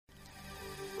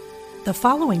The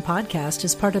following podcast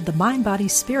is part of the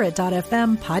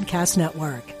MindBodySpirit.fm podcast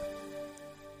network.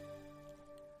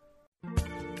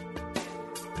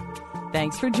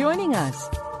 Thanks for joining us.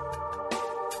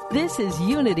 This is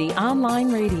Unity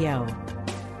Online Radio,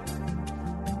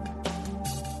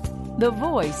 the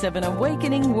voice of an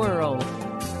awakening world.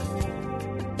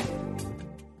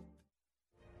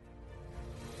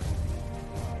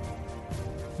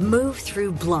 Move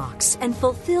through blocks and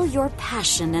fulfill your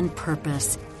passion and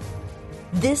purpose.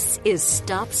 This is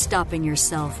Stop Stopping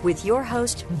Yourself with your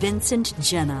host, Vincent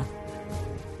Genna.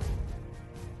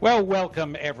 Well,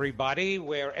 welcome everybody,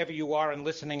 wherever you are in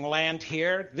listening land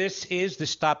here. This is the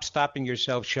Stop Stopping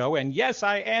Yourself show. And yes,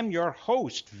 I am your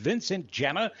host, Vincent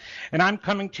Genna, and I'm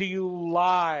coming to you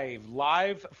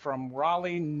live from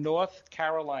Raleigh, North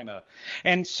Carolina.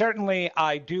 And certainly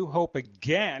I do hope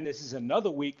again, this is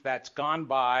another week that's gone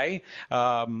by.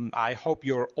 I hope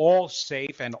you're all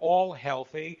safe and all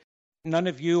healthy. None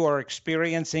of you are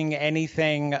experiencing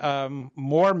anything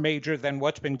more major than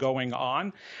what's been going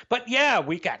on. But yeah,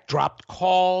 we got dropped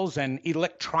calls and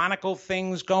electronical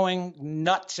things going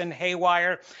nuts and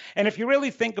haywire. And if you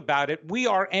really think about it, we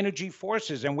are energy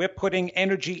forces and we're putting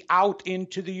energy out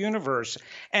into the universe.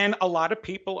 And a lot of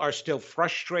people are still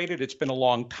frustrated. It's been a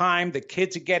long time. The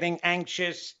kids are getting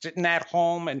anxious, sitting at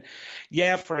home. And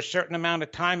yeah, for a certain amount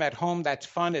of time at home, that's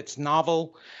fun. It's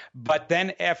novel. But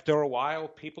then after a while,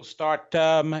 people start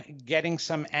getting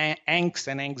some angst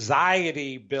and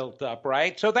anxiety built up,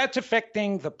 right? So that's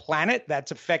affecting the planet.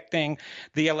 That's affecting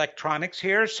the electronics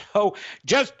here. So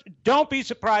just don't be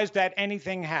surprised that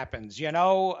anything happens,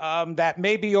 that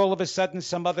maybe all of a sudden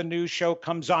some other news show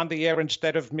comes on the air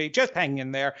instead of me. Just hang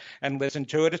in there and listen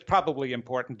to it. It's probably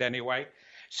important anyway.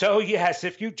 So yes,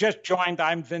 if you just joined,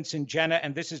 I'm Vincent Genna,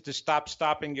 and this is the Stop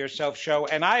Stopping Yourself show.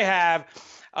 And I have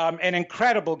an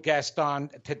incredible guest on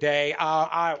today.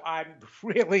 I'm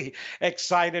really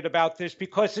excited about this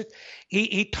because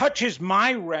he touches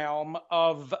my realm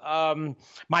of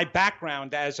my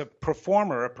background as a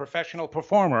performer, a professional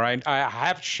performer. I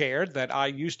have shared that I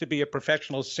used to be a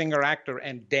professional singer, actor,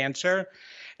 and dancer.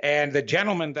 And the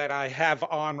gentleman that I have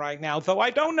on right now, though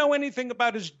I don't know anything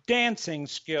about his dancing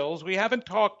skills, we haven't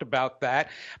talked about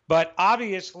that, but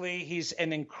obviously he's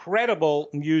an incredible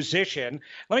musician.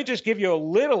 Let me just give you a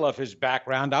little of his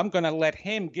background. I'm going to let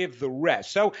him give the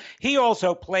rest. So he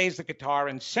also plays the guitar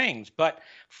and sings, but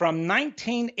from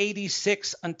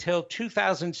 1986 until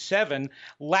 2007,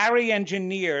 Larry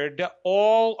engineered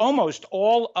almost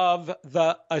all of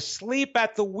the Asleep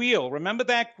at the Wheel. Remember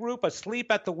that group,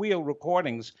 Asleep at the Wheel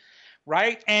recordings,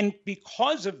 right? And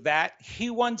because of that, he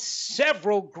won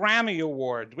several Grammy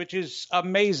Awards, which is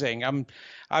amazing.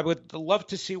 I would love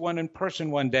to see one in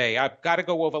person one day. I've got to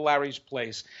go over Larry's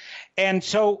place. And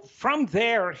so from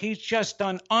there, he's just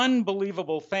done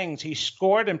unbelievable things. He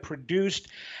scored and produced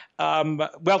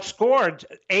scored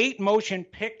 8 motion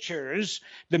pictures,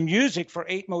 the music for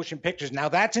 8 motion pictures. Now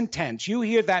that's intense. You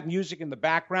hear that music in the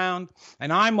background,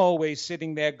 and I'm always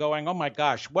sitting there going, oh my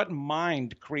gosh, what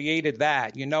mind created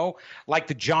that? Like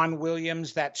the John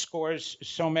Williams that scores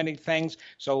so many things.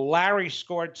 So Larry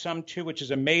scored some too, which is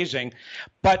amazing.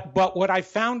 But what I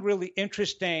found really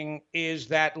interesting is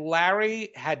that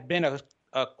Larry had been a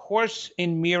Course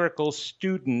in Miracles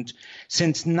student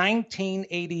since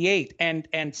 1988.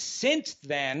 And since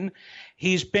then,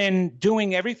 he's been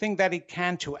doing everything that he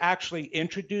can to actually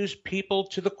introduce people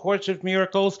to the Course of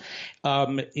Miracles.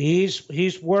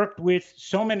 He's worked with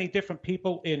so many different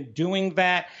people in doing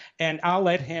that, and I'll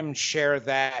let him share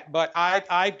that. But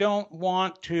I don't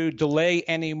want to delay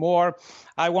anymore.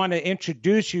 I want to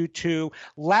introduce you to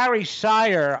Larry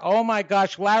Sire. Oh my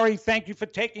gosh, Larry, thank you for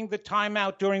taking the time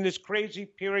out during this crazy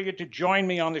period to join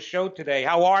me on the show today.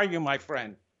 How are you, my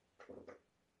friend?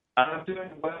 I'm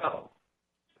doing well.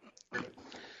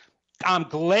 I'm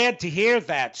glad to hear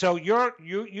that. So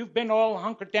you've been all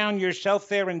hunkered down yourself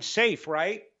there and safe,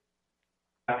 right?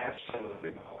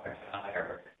 Absolutely. My wife and I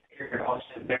are here in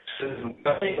Austin, Texas, and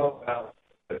we're going to go about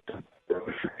the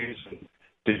groceries and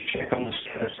to check on the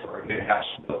status of our new house.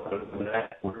 But other than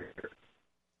that, we're here.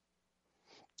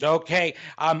 Okay.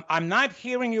 I'm not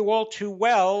hearing you all too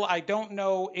well. I don't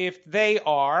know if they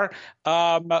are.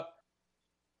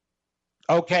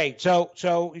 Okay, so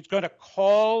he's going to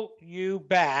call you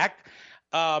back,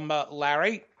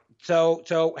 Larry.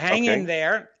 So hang in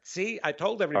there. See, I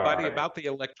told everybody about the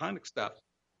electronic stuff.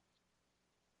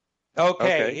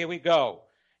 Okay, here we go.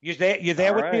 You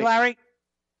there with me, Larry?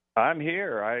 I'm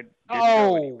here. I didn't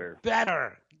go anywhere.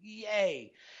 Better.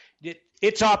 Yay.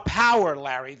 It's our power,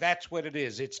 Larry. That's what it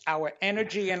is. It's our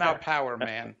energy and our power,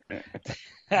 man.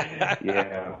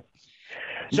 Yeah.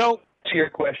 So To your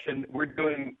question, we're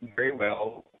doing very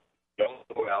well. Don't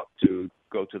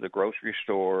go to the grocery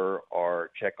store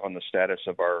or check on the status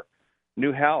of our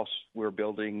new house we're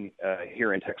building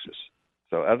here in Texas.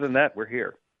 So other than that, we're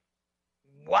here.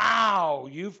 Wow,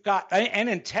 you've got, and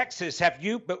in Texas, have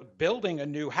you building a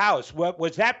new house? What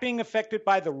was that being affected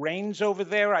by the rains over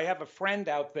there? I have a friend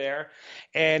out there,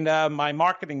 and my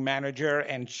marketing manager,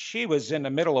 and she was in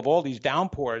the middle of all these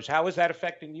downpours. How is that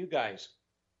affecting you guys?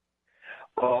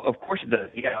 Well, of course it does.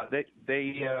 Yeah,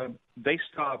 they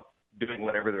stop doing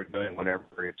whatever they're doing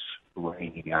whenever it's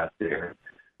raining out there.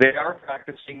 They are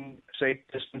practicing safe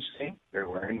distancing. They're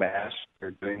wearing masks.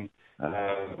 They're doing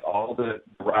all the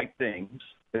right things.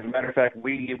 As a matter of fact,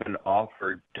 we even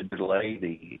offered to delay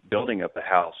the building of the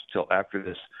house till after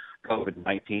this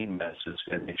COVID-19 mess is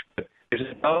finished. But they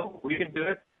said, no, we can do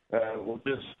it. We'll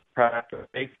just practice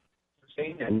safe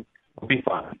distancing and we'll be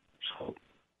fine. So.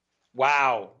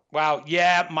 Wow.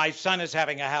 Yeah, my son is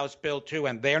having a house built too,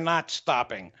 and they're not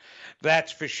stopping.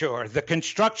 That's for sure. The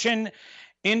construction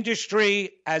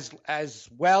industry, as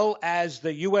well as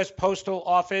the U.S. Postal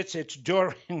Office, it's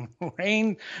during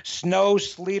rain, snow,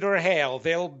 sleet, or hail.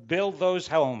 They'll build those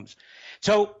homes.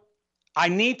 So I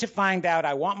need to find out.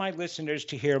 I want my listeners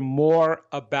to hear more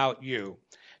about you.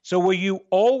 So were you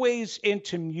always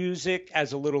into music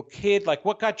as a little kid? Like,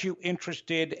 what got you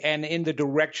interested and in the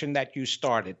direction that you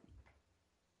started?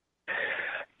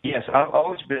 Yes, I've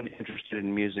always been interested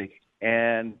in music,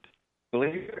 and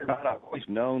believe it or not, I've always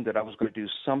known that I was going to do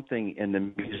something in the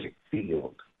music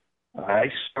field.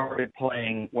 I started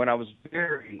playing when I was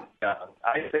very young.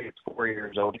 I say it's 4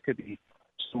 years old. It could be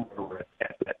somewhere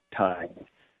at that time.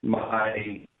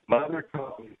 My mother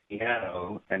taught me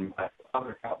piano, and my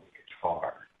father taught me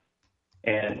guitar.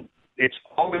 And it's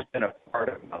always been a part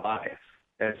of my life.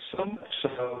 And so much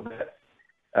so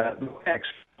that the way I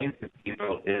explain to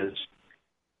people is,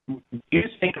 you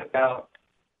think about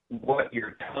what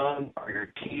your tongue or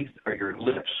your teeth or your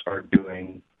lips are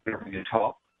doing whenever you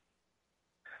talk.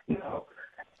 No,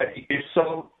 it's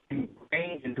so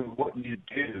ingrained into what you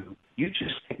do, you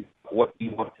just think about what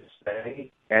you want to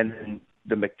say, and then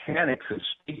the mechanics of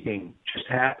speaking just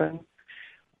happen.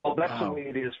 Well, that's the way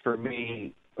it is for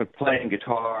me with playing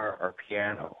guitar or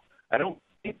piano. I don't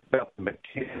think about the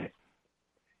mechanics.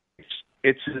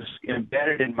 It's as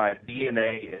embedded in my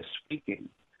DNA as speaking.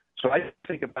 So I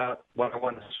think about what I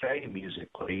want to say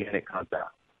musically, and it comes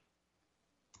out.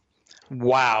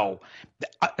 Wow.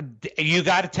 You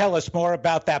got to tell us more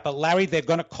about that. But, Larry, they're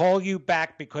going to call you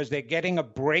back because they're getting a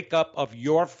breakup of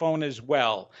your phone as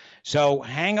well. So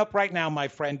hang up right now, my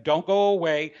friend. Don't go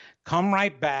away. Come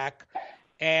right back,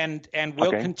 and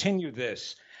we'll continue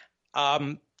this.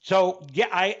 So, yeah,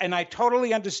 I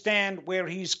totally understand where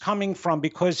he's coming from,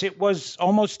 because it was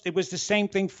the same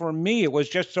thing for me. It was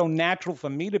just so natural for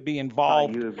me to be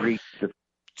involved. You agree.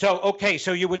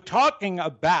 So you were talking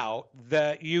about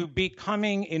you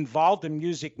becoming involved in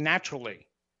music naturally.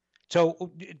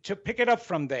 So to pick it up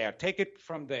from there, take it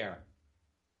from there.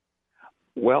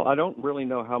 Well, I don't really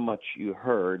know how much you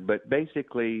heard, but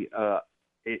basically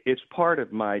it's part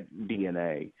of my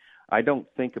DNA. I don't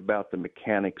think about the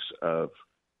mechanics of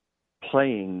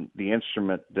playing the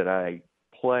instrument that I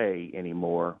play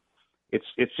anymore. It's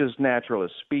just natural as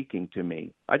speaking to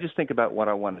me. I just think about what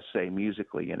I want to say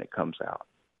musically, and it comes out.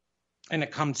 And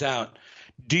it comes out.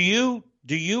 Do you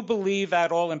believe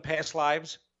at all in past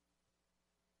lives?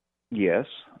 Yes,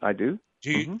 I do.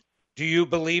 Do you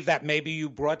believe that maybe you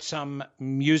brought some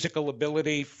musical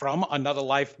ability from another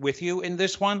life with you in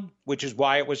this one, which is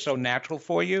why it was so natural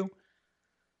for you?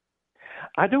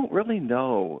 I don't really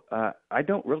know. I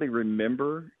don't really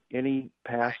remember any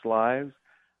past lives.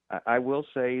 I will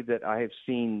say that I have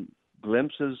seen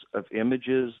glimpses of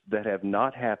images that have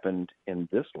not happened in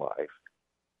this life.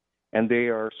 And they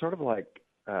are sort of like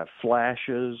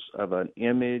flashes of an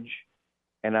image.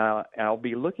 And I'll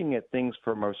be looking at things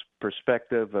from a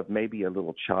perspective of maybe a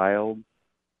little child.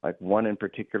 Like one in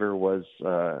particular was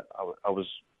I was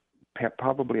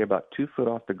probably about 2 foot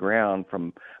off the ground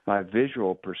from my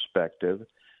visual perspective,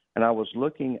 and I was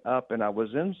looking up, and I was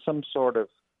in some sort of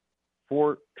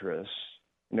fortress,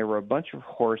 and there were a bunch of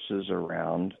horses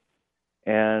around,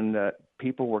 and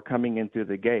people were coming in through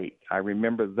the gate. I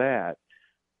remember that.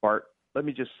 Bart, let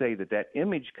me just say that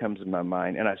image comes in my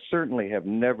mind, and I certainly have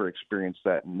never experienced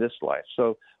that in this life.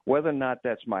 So whether or not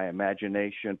that's my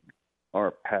imagination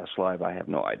or past life, I have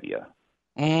no idea.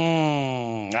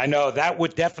 I know that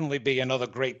would definitely be another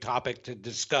great topic to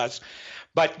discuss,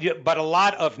 but a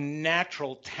lot of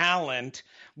natural talent,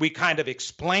 we kind of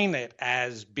explain it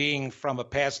as being from a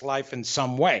past life in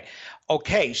some way.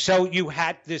 Okay, so you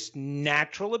had this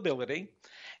natural ability,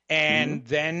 and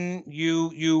then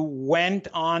you went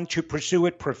on to pursue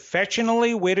it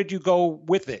professionally. Where did you go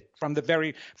with it from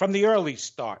the early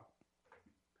start?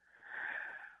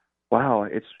 Wow,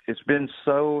 it's been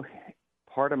so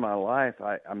part of my life.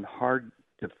 I'm hard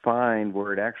to find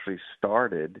where it actually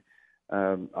started.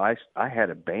 I had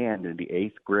a band in the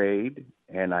 8th grade,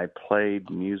 and I played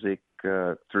music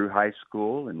through high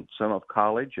school and some of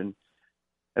college. And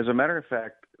as a matter of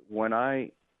fact, when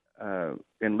I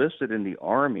enlisted in the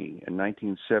Army in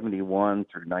 1971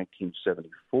 through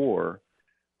 1974,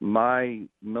 my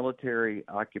military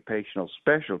occupational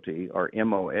specialty, or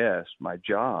MOS, my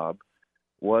job,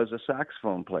 was a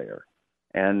saxophone player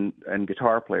and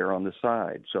guitar player on the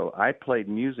side. So I played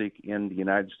music in the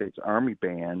United States Army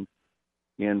Band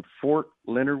in Fort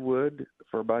Leonard Wood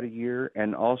for about a year,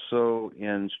 and also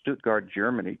in Stuttgart,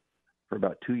 Germany for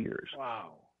about 2 years.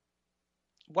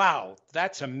 Wow,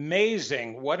 that's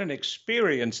amazing. What an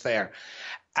experience there.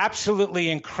 Absolutely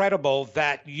incredible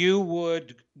that you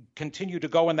would continue to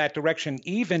go in that direction,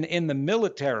 even in the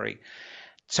military.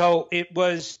 So it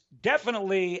was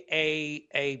definitely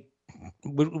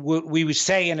we would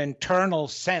say an internal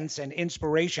sense and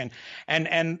inspiration.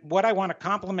 And what I want to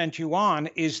compliment you on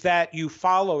is that you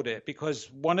followed it, because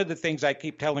one of the things I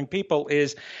keep telling people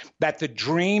is that the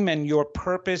dream and your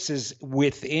purpose is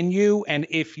within you. And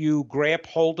if you grab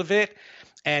hold of it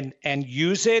and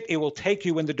use it, it will take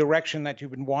you in the direction that you've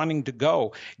been wanting to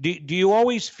go. Do you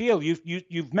always feel,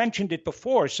 you've mentioned it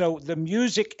before, so the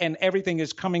music and everything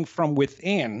is coming from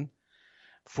within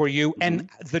for you, and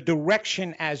the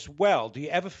direction as well? Do you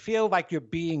ever feel like you're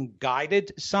being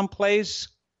guided someplace?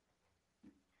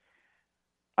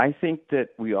 I think that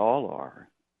we all are.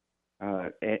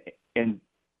 And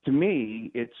to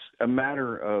me, it's a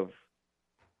matter of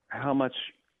how much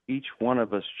each one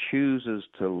of us chooses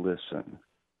to listen.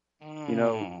 You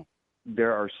know,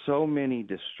 there are so many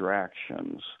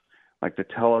distractions, like the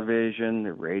television,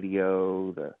 the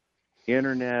radio, the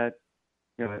internet,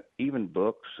 even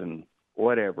books and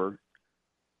whatever.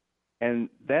 And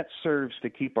that serves to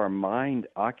keep our mind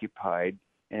occupied.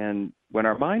 And when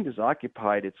our mind is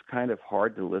occupied, it's kind of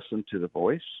hard to listen to the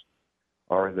voice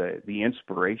or the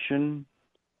inspiration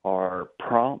or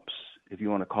prompts, if you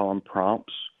want to call them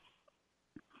prompts.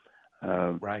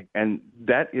 Right. And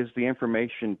that is the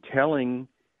information giving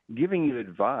you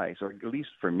advice, or at least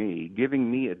for me,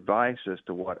 giving me advice as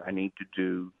to what I need to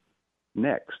do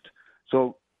next.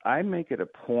 So I make it a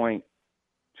point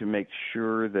to make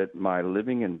sure that my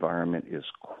living environment is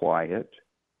quiet.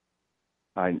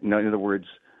 In other words,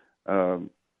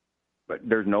 but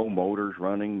there's no motors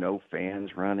running, no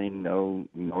fans running, no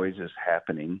noises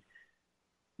happening,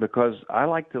 because I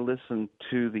like to listen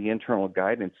to the internal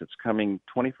guidance that's coming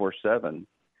 24/7.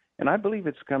 And I believe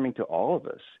it's coming to all of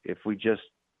us if we just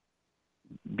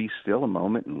be still a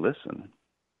moment and listen.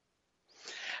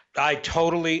 I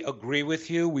totally agree with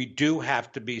you. We do have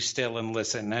to be still and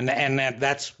listen. And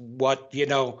that's what,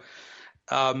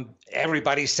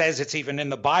 everybody says. It's even in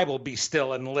the Bible, be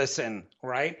still and listen,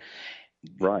 right?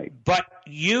 Right. But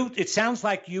it sounds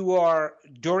like you are,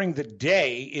 during the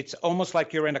day, it's almost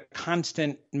like you're in a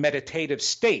constant meditative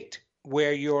state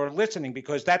where you're listening,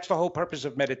 because that's the whole purpose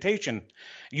of meditation.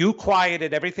 You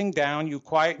quieted everything down, you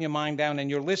quiet your mind down, and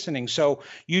you're listening. So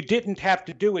you didn't have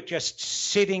to do it just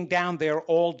sitting down there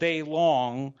all day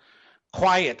long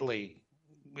quietly.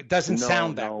 It doesn't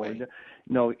sound that way.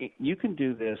 No, you can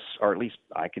do this, or at least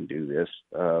I can do this.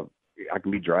 I can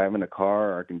be driving a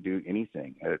car, or I can do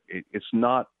anything. It's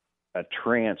not a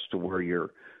trance to where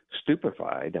you're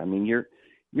stupefied. I mean,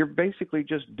 you're basically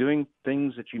just doing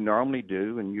things that you normally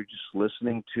do, and you're just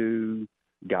listening to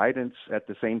guidance at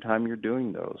the same time you're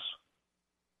doing those.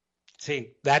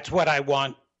 See, that's what I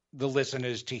want the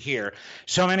listeners to hear.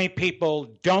 So many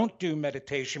people don't do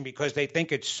meditation because they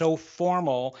think it's so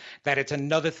formal that it's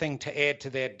another thing to add to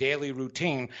their daily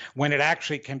routine, when it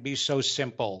actually can be so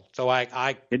simple. So I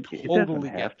totally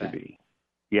get that.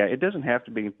 Yeah, it doesn't have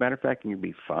to be. As a matter of fact, it can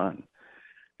be fun.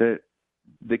 The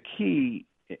key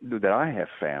that I have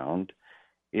found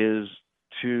is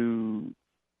to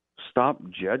stop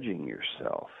judging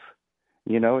yourself.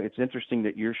 It's interesting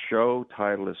that your show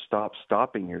title is Stop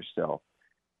Stopping Yourself.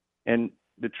 And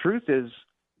the truth is,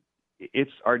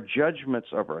 it's our judgments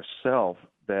of ourselves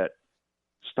that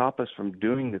stop us from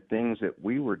doing the things that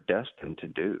we were destined to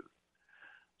do.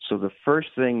 So the first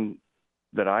thing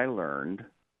that I learned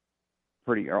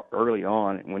pretty early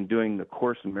on when doing the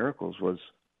Course in Miracles was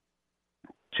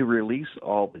to release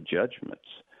all the judgments,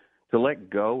 to let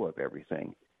go of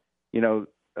everything.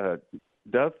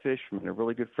 Dove Fishman, a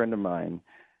really good friend of mine,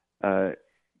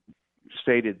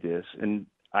 stated this, and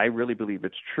I really believe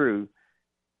it's true.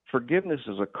 forgiveness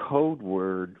is a code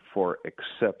word for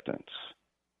acceptance.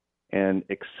 And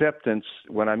acceptance,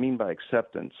 what I mean by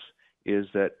acceptance, is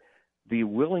that the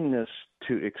willingness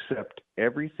to accept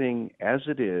everything as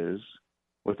it is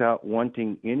without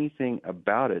wanting anything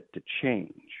about it to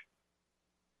change.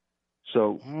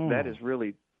 So that is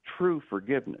really true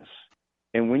forgiveness.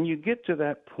 And when you get to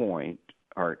that point,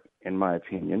 Art, in my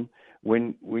opinion,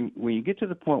 when you get to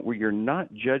the point where you're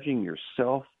not judging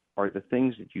yourself or the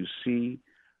things that you see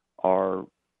or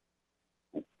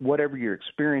whatever you're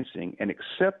experiencing and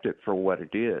accept it for what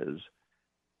it is,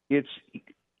 it's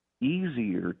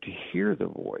easier to hear the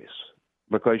voice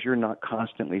because you're not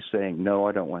constantly saying, no,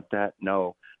 I don't want that,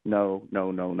 no, no,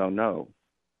 no, no, no, no.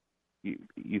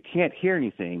 You can't hear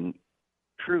anything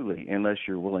truly unless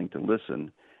you're willing to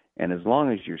listen. And as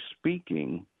long as you're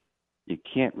speaking, you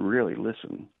can't really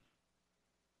listen.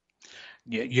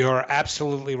 You're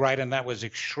absolutely right, and that was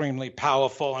extremely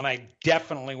powerful, and I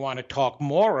definitely want to talk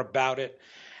more about it.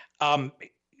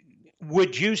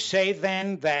 Would you say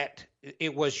then that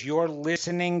it was your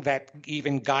listening that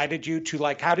even guided you to,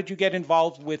 like, how did you get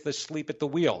involved with Asleep at the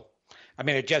Wheel? I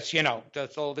mean, it just,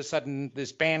 just all of a sudden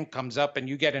this band comes up and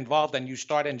you get involved and you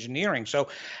start engineering. So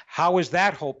how is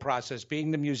that whole process,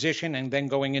 being the musician and then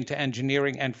going into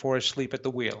engineering and for Asleep at the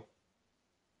Wheel?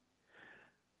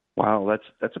 Wow,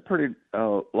 that's a pretty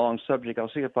long subject. I'll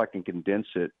see if I can condense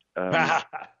it. That's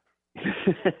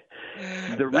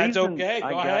okay.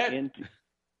 Go ahead.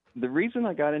 The reason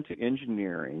I got into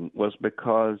engineering was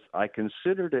because I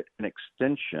considered it an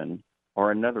extension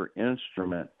or another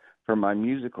instrument for my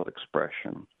musical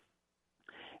expression.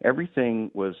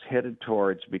 Everything was headed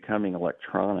towards becoming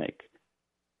electronic,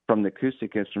 from the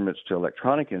acoustic instruments to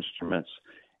electronic instruments.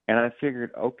 And I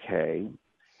figured, okay,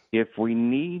 if we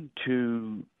need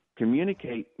to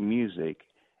communicate music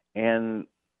and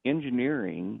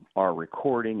engineering or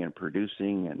recording and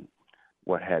producing and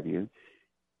what have you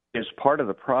is part of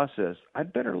the process,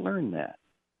 I'd better learn that.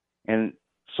 And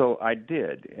so I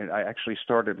did. And I actually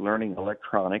started learning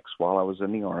electronics while I was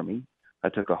in the Army. I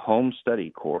took a home study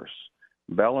course,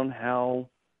 Bell & Howell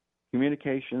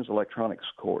Communications Electronics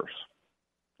course.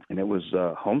 And it was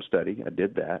home study. I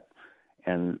did that.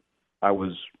 And I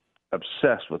was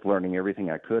obsessed with learning everything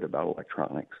I could about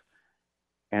electronics.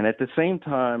 And at the same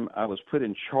time, I was put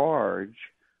in charge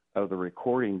of the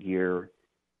recording gear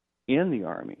in the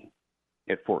Army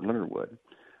at Fort Leonard Wood.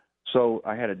 So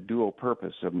I had a dual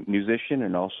purpose, a musician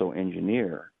and also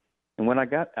engineer. And when I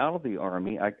got out of the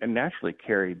Army, I naturally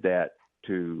carried that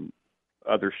to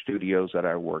other studios that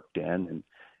I worked in and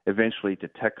eventually to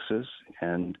Texas.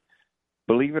 And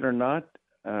believe it or not,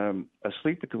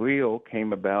 Asleep at the Wheel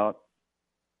came about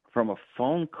from a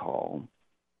phone call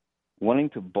wanting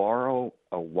to borrow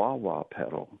a wah-wah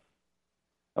pedal.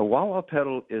 A wah-wah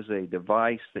pedal is a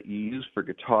device that you use for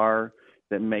guitar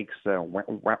that makes a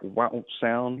wah-wah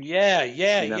sound.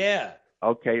 Yeah.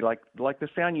 Okay, like the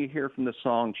sound you hear from the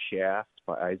song Shaft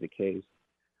by Isaac Hayes.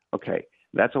 Okay,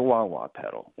 that's a wah-wah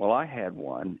pedal. Well, I had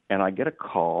one, and I get a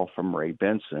call from Ray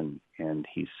Benson, and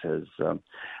he says,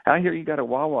 I hear you got a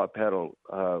wah-wah pedal.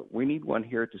 We need one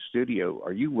here at the studio.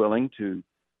 Are you willing to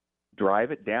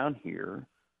drive it down here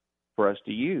for us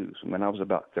to use? When I was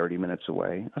about 30 minutes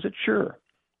away, I said, sure.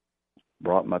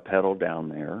 Brought my pedal down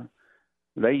there.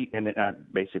 And then I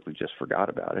basically just forgot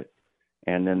about it.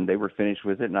 And then they were finished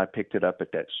with it, and I picked it up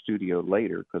at that studio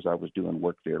later because I was doing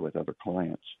work there with other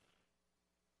clients.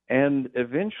 And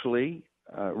eventually,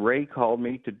 Ray called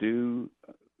me to do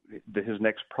his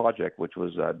next project, which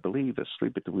was, I believe,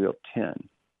 Asleep at the Wheel 10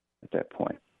 at that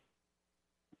point.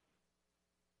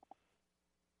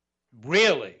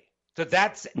 Really? So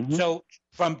that's so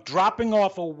from dropping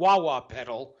off a wah-wah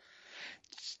pedal.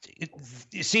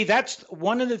 You see, that's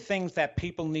one of the things that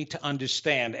people need to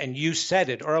understand. And you said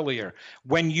it earlier.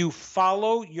 When you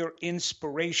follow your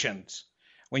inspirations,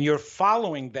 when you're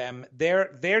following them,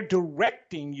 they're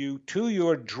directing you to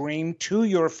your dream, to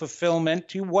your fulfillment,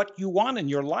 to what you want in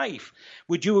your life.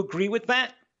 Would you agree with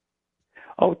that?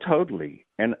 Oh, totally.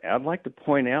 And I'd like to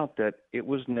point out that it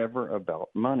was never about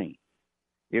money.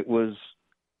 It was,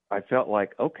 I felt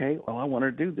like, okay, well, I want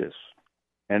to do this.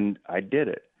 And I did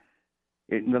it.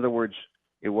 In other words,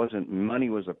 it wasn't money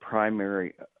was a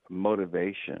primary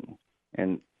motivation.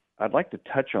 And I'd like to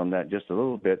touch on that just a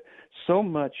little bit. So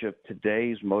much of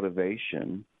today's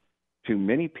motivation to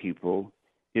many people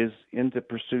is in the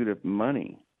pursuit of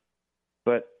money.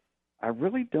 But I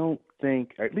really don't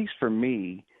think, at least for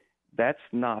me, that's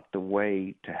not the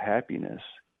way to happiness.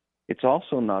 It's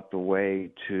also not the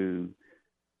way to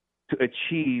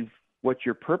achieve what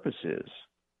your purpose is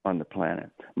on the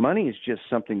planet. Money is just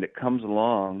something that comes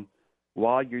along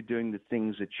while you're doing the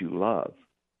things that you love.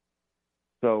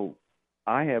 So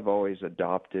I have always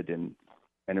adopted and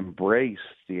embraced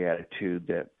the attitude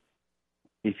that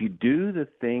if you do the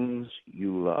things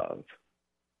you love,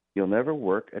 you'll never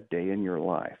work a day in your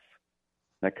life.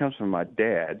 That comes from my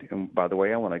dad. And by the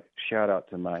way, I want to shout out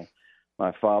to my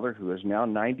father, who is now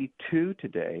 92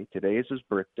 today. Today is his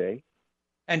birthday.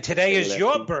 And today is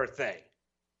your birthday.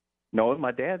 No,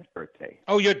 my dad's birthday.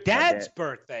 Oh, your dad's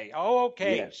birthday. Oh,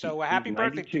 okay. Yes, so a happy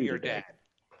birthday to your today.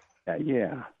 dad.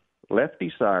 Yeah.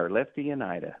 Lefty sire, Lefty and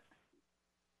Ida.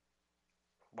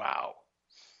 Wow.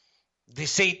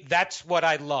 See, that's what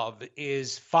I love,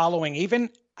 is following. Even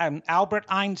Albert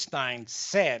Einstein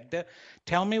said,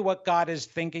 tell me what God is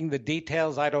thinking, the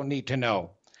details I don't need to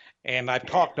know. And I've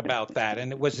talked about that,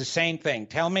 and it was the same thing.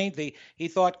 Tell me, he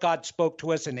thought God spoke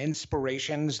to us in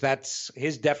inspirations. That's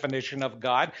his definition of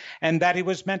God, and that he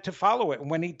was meant to follow it.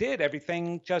 And when he did,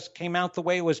 everything just came out the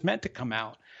way it was meant to come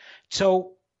out.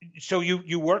 So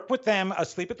you worked with them,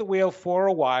 Asleep at the Wheel, for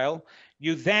a while.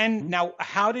 You then, now,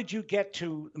 how did you get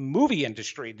to movie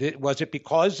industry? Was it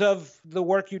because of the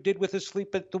work you did with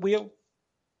Asleep at the Wheel?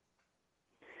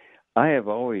 I have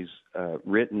always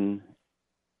written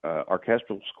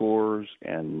orchestral scores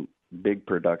and big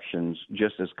productions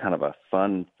just as kind of a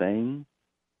fun thing.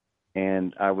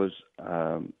 And I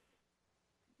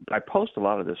post a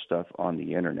lot of this stuff on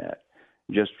the internet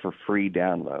just for free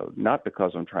download, not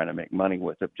because I'm trying to make money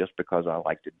with it, just because I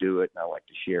like to do it and I like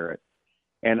to share it.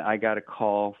 And I got a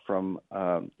call from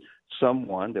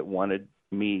someone that wanted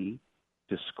me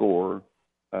to score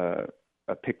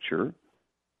a picture,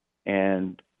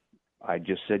 and I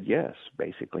just said yes,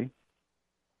 basically.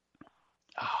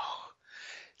 Oh,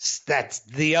 that's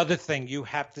the other thing. You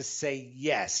have to say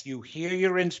yes. You hear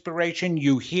your inspiration,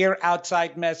 you hear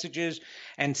outside messages,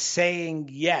 and saying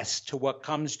yes to what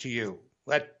comes to you.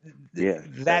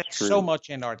 That's so much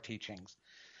in our teachings.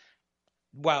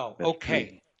 Well, that's okay.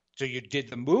 True. So you did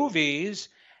the movies,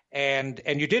 and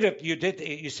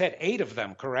you said 8 of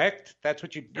them, correct? That's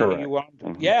what you did. Correct.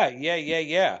 Yeah.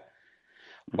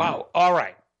 Mm-hmm. Wow. All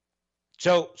right.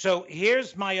 So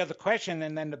here's my other question,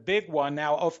 and then the big one.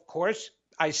 Now, of course,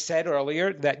 I said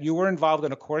earlier that you were involved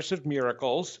in A Course of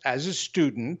Miracles as a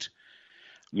student,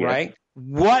 yes. Right?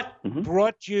 What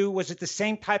brought you? Was it the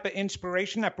same type of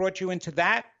inspiration that brought you into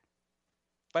that?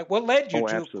 Like, what led you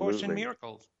to A Course in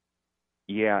Miracles?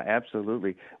 Yeah,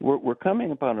 absolutely. We're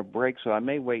coming upon a break, so I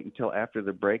may wait until after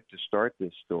the break to start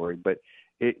this story. But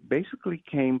it basically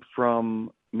came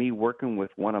from me working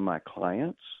with one of my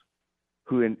clients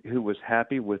who was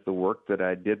happy with the work that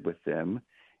I did with them,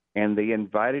 and they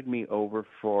invited me over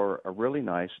for a really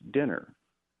nice dinner.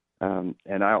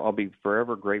 And I'll be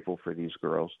forever grateful for these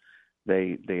girls.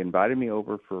 They invited me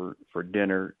over for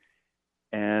dinner,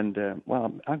 and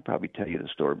I'll probably tell you the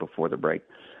story before the break.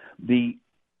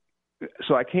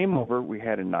 So I came over. We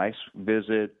had a nice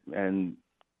visit, and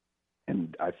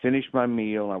I finished my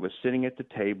meal. I was sitting at the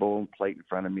table, plate in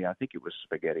front of me. I think it was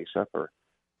spaghetti supper.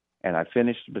 And I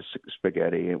finished the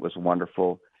spaghetti. It was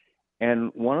wonderful.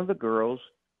 And one of the girls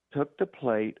took the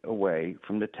plate away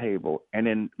from the table and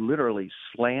then literally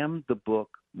slammed the book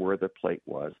where the plate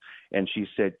was. And she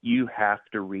said, "You have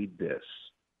to read this."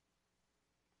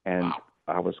 And wow.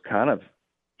 I was kind of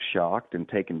shocked and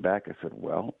taken back. I said,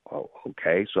 well,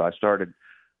 okay. So I started,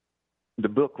 the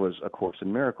book was A Course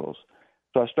in Miracles.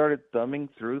 So I started thumbing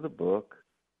through the book,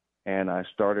 and I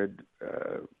started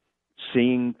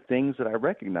seeing things that I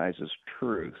recognize as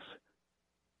truth.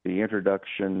 The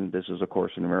introduction, this is A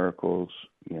Course in Miracles,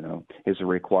 is a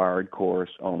required course.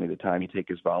 Only the time you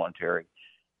take is voluntary.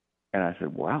 And I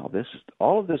said, wow,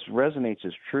 all of this resonates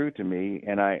as true to me.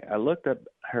 And I looked at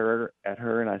her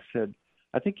and I said,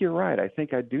 I think you're right. I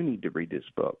think I do need to read this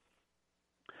book.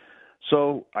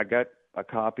 So I got a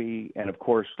copy, and of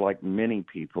course, like many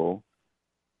people,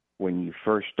 when you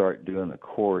first start doing the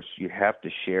course, you have to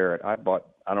share it. I bought,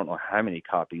 I don't know how many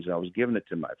copies. I was giving it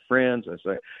to my friends. I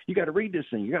said, you got to read this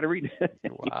thing. You got to read it.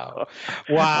 Wow.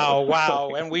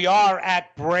 Wow. And we are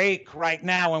at break right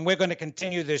now, and we're going to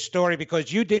continue this story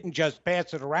because you didn't just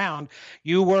pass it around.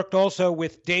 You worked also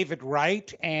with David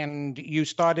Wright, and you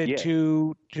started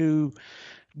to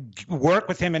work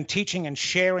with him in teaching and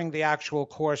sharing the actual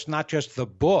course, not just the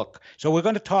book. So we're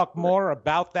going to talk more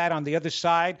about that on the other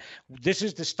side. This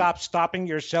is the Stop Stopping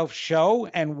Yourself show,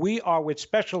 and we are with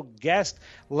special guest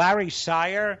Larry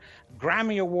Sire,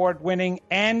 Grammy Award winning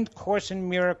and Course in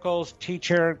Miracles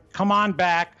teacher. Come on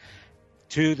back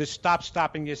to the Stop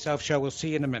Stopping Yourself show. We'll see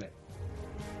you in a minute.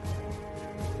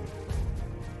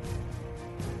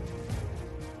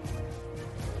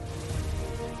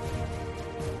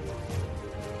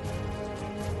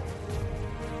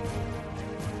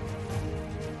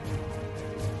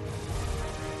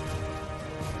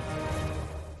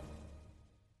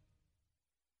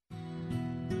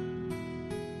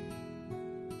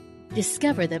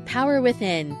 Discover the power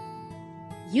within.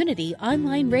 Unity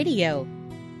Online Radio.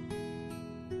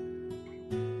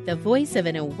 The voice of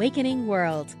an awakening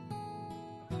world.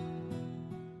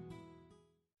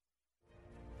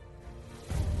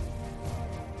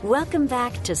 Welcome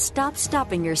back to Stop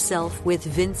Stopping Yourself with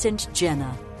Vincent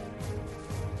Genna.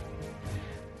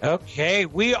 Okay,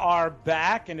 we are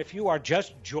back, and if you are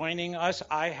just joining us,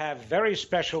 I have very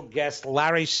special guest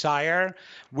Larry Syer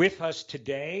with us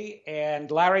today.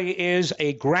 And Larry is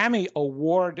a Grammy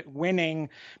Award-winning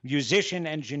musician,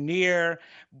 engineer,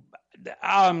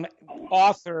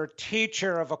 author,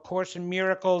 teacher of A Course in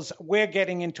Miracles. We're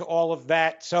getting into all of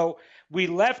that. So we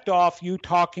left off you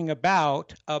talking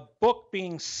about a book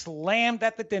being slammed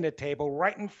at the dinner table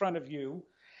right in front of you,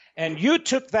 and you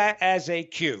took that as a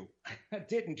cue,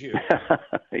 didn't you?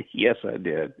 Yes, I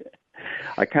did.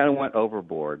 I kind of went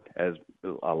overboard, as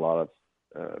a lot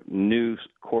of new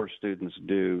course students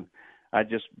do. I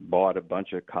just bought a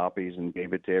bunch of copies and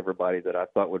gave it to everybody that I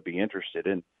thought would be interested.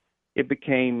 And it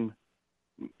became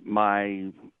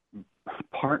my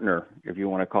partner, if you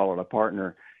want to call it a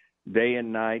partner, day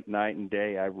and night, night and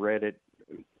day. I read it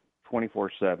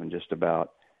 24/7 just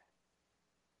about.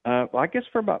 I guess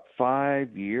for about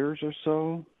 5 years or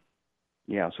so.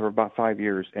 Yeah, so for about 5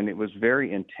 years. And it was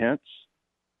very intense.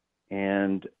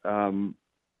 And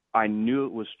I knew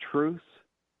it was truth.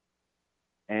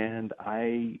 And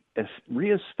I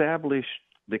reestablished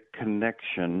the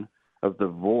connection of the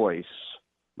voice,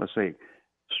 let's say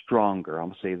stronger. I'm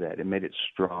going to say that. It made it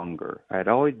stronger. I had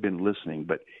always been listening,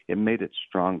 but it made it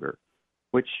stronger,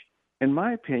 which, in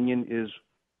my opinion, is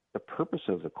the purpose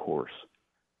of the Course.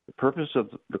 The purpose of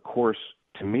the Course,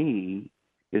 to me,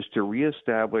 is to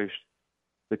reestablish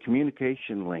the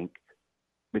communication link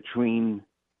between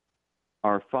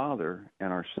our Father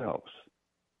and ourselves.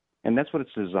 And that's what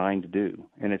it's designed to do.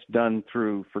 And it's done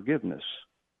through forgiveness.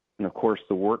 And, of course,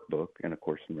 the workbook and A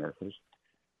Course in Miracles.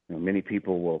 You know, many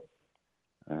people will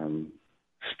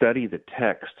study the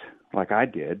text like I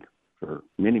did for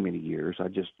many, many years. I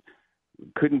just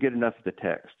couldn't get enough of the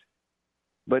text.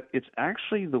 But it's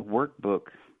actually the workbook,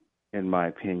 in my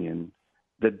opinion,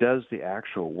 that does the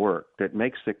actual work, that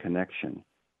makes the connection.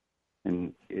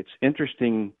 And it's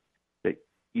interesting that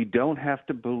you don't have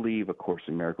to believe A Course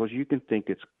in Miracles. You can think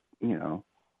it's,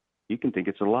 you can think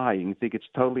it's a lie. You can think it's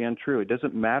totally untrue. It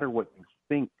doesn't matter what you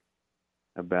think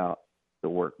about the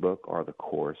workbook or the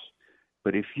Course.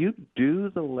 But if you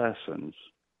do the lessons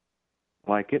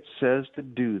like it says to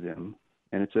do them,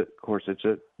 and it's a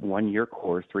 1-year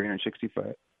course,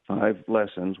 365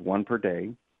 lessons, one per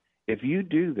day. If you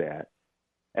do that,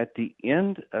 at the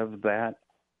end of that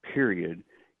period,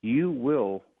 you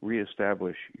will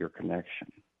reestablish your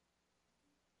connection.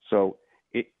 So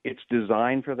it's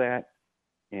designed for that,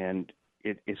 and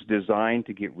it's designed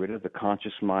to get rid of the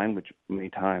conscious mind, which many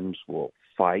times will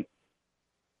fight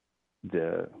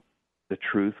the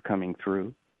truth coming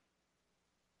through.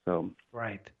 So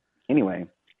right. Anyway,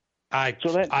 I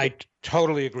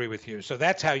totally agree with you. So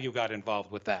that's how you got involved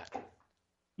with that.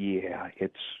 Yeah,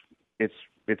 it's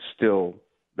still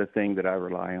the thing that I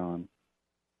rely on.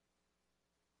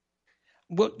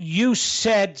 Well, you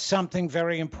said something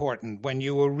very important. When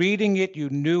you were reading it, you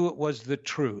knew it was the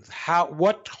truth.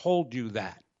 What told you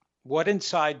that? What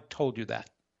inside told you that?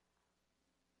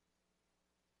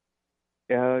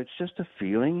 It's just a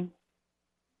feeling.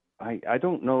 I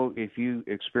don't know if you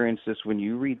experience this when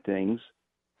you read things,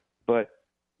 but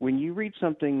when you read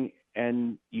something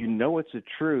and you know it's a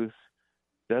truth,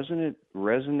 doesn't it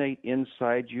resonate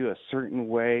inside you a certain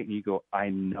way? You go, I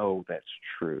know that's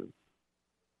true.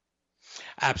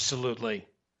 Absolutely.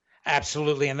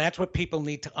 Absolutely. And that's what people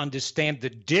need to understand,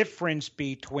 the difference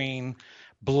between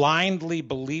blindly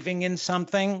believing in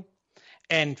something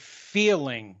and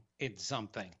feeling in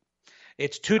something.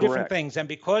 It's two Correct. Different things. And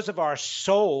because of our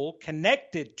soul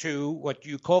connected to what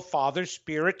you call Father,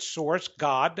 Spirit, Source,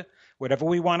 God, whatever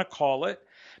we want to call it,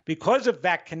 because of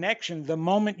that connection, the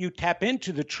moment you tap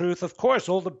into the truth, of course,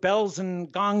 all the bells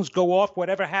and gongs go off,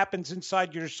 whatever happens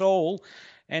inside your soul,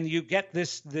 and you get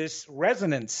this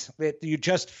resonance that you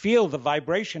just feel the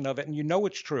vibration of it, and you know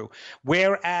it's true.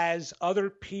 Whereas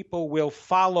other people will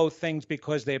follow things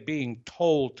because they're being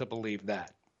told to believe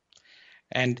that.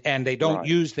 And they don't Right.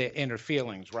 use their inner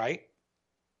feelings, right?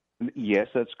 Yes,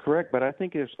 that's correct. But I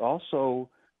think there's also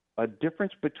a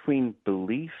difference between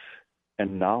belief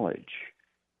and knowledge.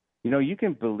 You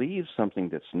can believe something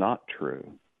that's not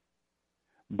true.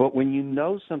 But when you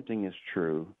know something is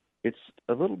true, it's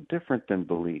a little different than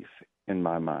belief in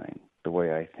my mind, the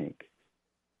way I think.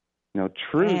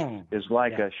 Truth is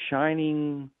like a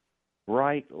shining,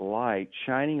 bright light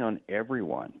shining on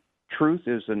everyone. Truth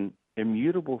is an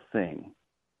immutable thing.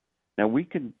 Now, we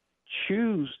can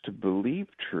choose to believe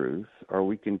truth, or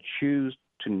we can choose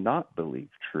to not believe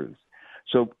truth.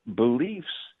 So beliefs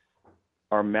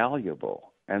are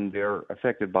malleable, and they're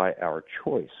affected by our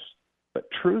choice, but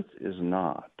truth is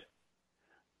not.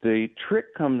 The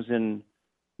trick comes in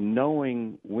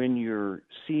knowing when you're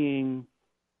seeing,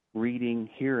 reading,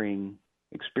 hearing,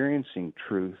 experiencing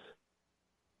truth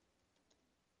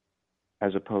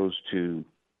as opposed to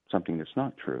something that's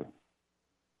not true.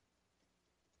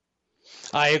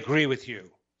 I agree with you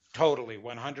totally,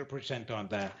 100% on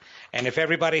that. And if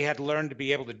everybody had learned to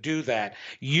be able to do that,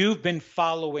 you've been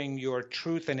following your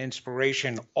truth and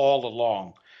inspiration all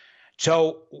along.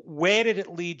 So where did it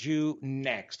lead you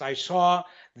next? I saw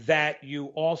that you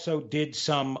also did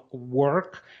some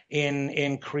work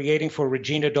in creating for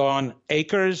Regina Dawn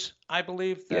Akers, I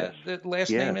believe the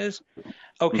last name is.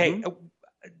 Okay.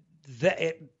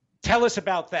 Mm-hmm. Tell us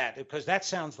about that, because that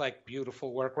sounds like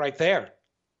beautiful work right there.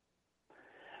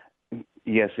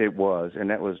 Yes, it was, and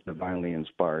that was divinely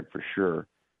inspired for sure.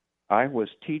 I was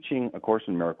teaching A Course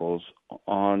in Miracles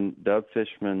on Dov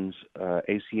Fishman's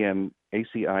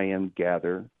ACIM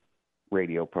Gather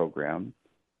radio program,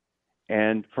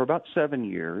 and for about 7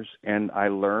 years, and I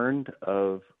learned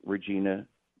of Regina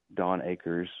Dawn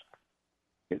Akers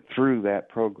through that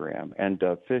program and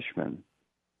Dov Fishman.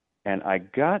 And I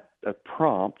got a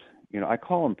prompt, I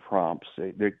call them prompts,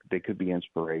 they could be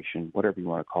inspiration, whatever you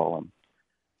want to call them,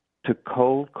 to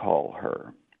cold call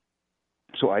her.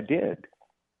 So I did.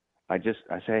 I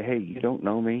say, hey, you don't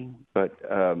know me, but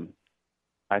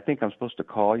I think I'm supposed to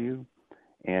call you.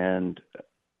 And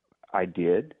I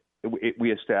did.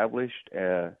 We established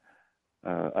a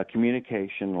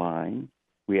communication line.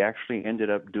 We actually ended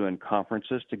up doing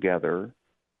conferences together.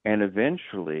 And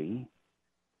eventually,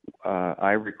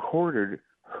 I recorded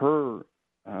her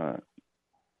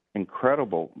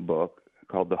incredible book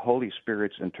called The Holy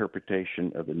Spirit's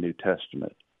Interpretation of the New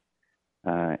Testament.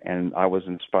 And I was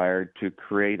inspired to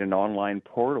create an online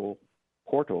portal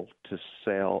to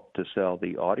sell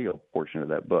the audio portion of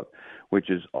that book, which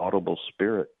is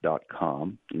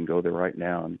audiblespirit.com. You can go there right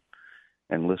now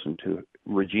and listen to it.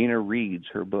 Regina reads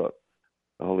her book,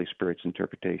 The Holy Spirit's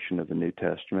Interpretation of the New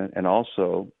Testament, and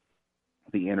also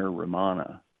The Inner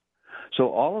Ramana. So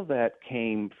all of that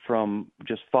came from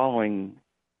just following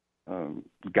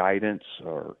guidance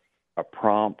or a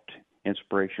prompt,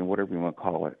 inspiration, whatever you want to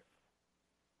call it.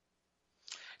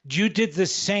 You did the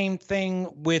same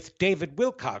thing with David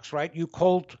Wilcox, right? You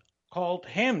called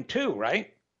him too,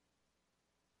 right?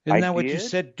 Isn't that what you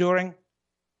said during?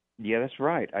 Yeah, that's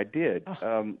right. I did.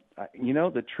 Oh.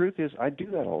 The truth is, I do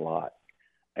that a lot.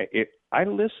 I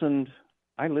listened.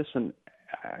 I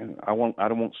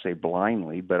won't say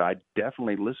blindly, but I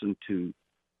definitely listen to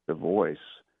the voice,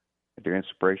 their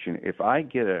inspiration. If I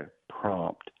get a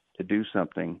prompt to do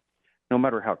something, no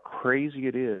matter how crazy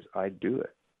it is, I do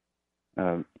it.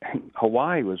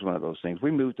 Hawaii was one of those things.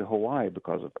 We moved to Hawaii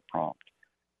because of the prompt.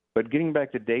 But getting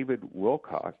back to David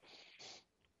Wilcox,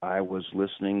 I was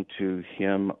listening to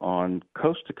him on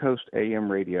Coast to Coast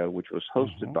AM radio, which was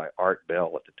hosted by Art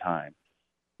Bell at the time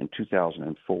in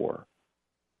 2004.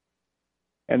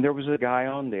 And there was a guy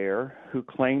on there who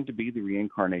claimed to be the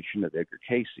reincarnation of Edgar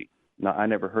Cayce. Now, I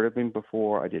never heard of him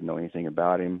before. I didn't know anything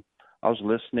about him. I was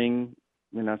listening,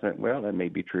 and I thought, well, that may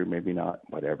be true, maybe not,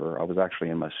 whatever. I was actually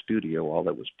in my studio while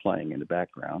that was playing in the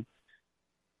background.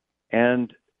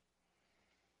 And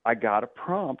I got a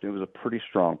prompt. It was a pretty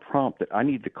strong prompt that I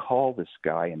need to call this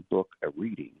guy and book a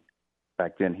reading.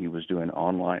 Back then he was doing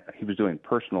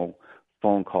personal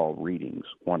phone call readings,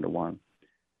 one-to-one.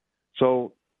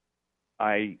 So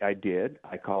I did.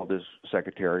 I called his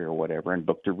secretary or whatever and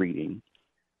booked a reading.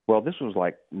 Well, this was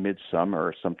like midsummer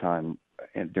or sometime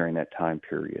during that time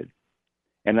period.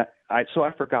 And so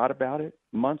I forgot about it.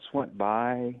 Months went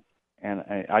by, and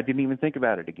I didn't even think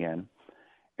about it again.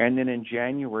 And then in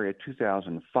January of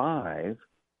 2005,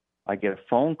 I get a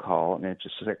phone call, and it's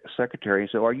a secretary.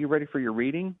 So, are you ready for your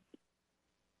reading?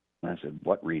 And I said,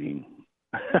 what reading?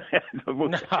 No.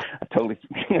 I totally,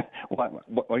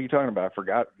 what are you talking about? I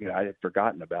forgot. I had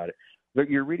forgotten about it. But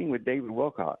you're reading with David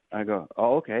Wilcox. I go,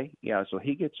 oh, okay. Yeah, so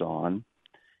he gets on,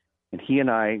 and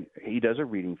he does a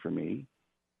reading for me,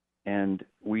 and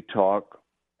we talk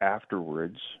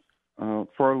afterwards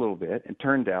for a little bit. It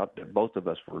turned out that both of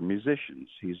us were musicians.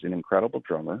 He's an incredible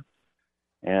drummer,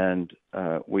 and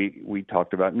we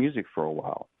talked about music for a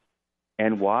while.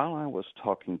 And while I was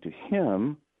talking to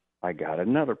him, I got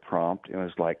another prompt, and it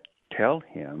was like, tell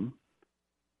him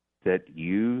that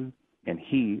you and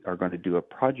he are going to do a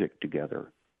project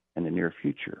together in the near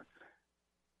future.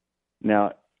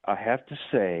 Now, I have to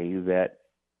say that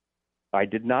I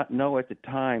did not know at the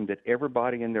time that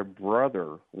everybody and their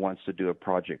brother wants to do a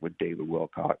project with David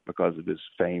Wilcock because of his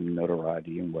fame,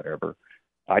 notoriety, and whatever.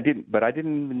 I didn't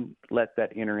even let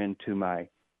that enter into my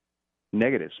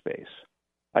negative space.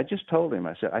 I just told him,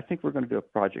 I said, I think we're going to do a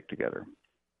project together.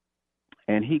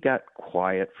 And he got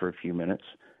quiet for a few minutes.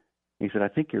 He said, I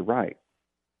think you're right.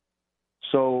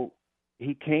 So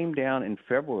he came down in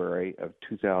February of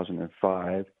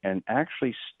 2005 and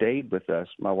actually stayed with us.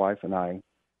 My wife and I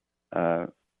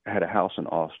had a house in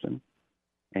Austin,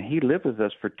 and he lived with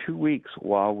us for 2 weeks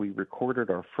while we recorded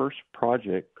our first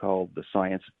project called The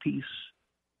Science of Peace,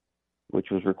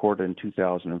 which was recorded in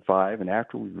 2005. And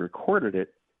after we recorded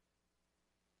it,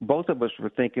 both of us were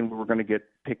thinking we were going to get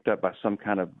picked up by some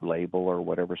kind of label or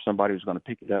whatever. Somebody was going to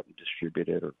pick it up and distribute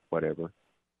it or whatever.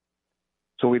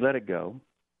 So we let it go.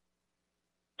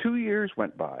 2 years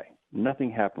went by.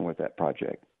 Nothing happened with that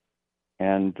project.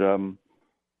 And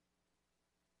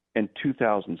in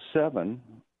 2007,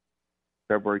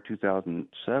 February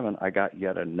 2007, I got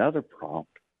yet another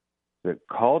prompt that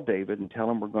called David and tell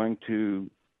him we're going to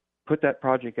put that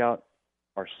project out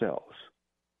ourselves.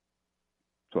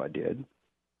 So I did.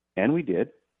 And we did.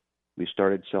 We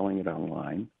started selling it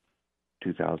online,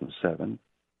 2007.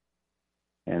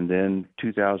 And then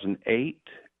 2008,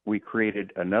 we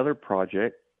created another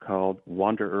project called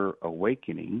Wanderer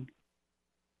Awakening,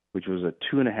 which was a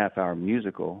 2.5-hour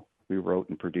musical we wrote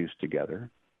and produced together.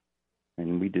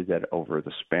 And we did that over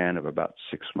the span of about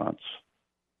 6 months.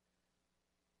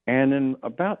 And in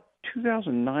about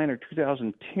 2009 or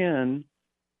 2010,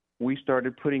 we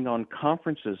started putting on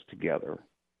conferences together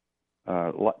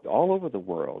all over the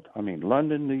world. I mean,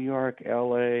 London, New York,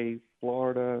 LA,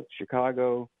 Florida,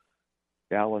 Chicago,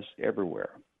 Dallas,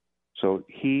 everywhere. So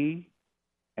he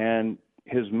and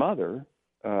his mother,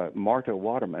 Marta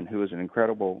Waterman, who is an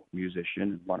incredible musician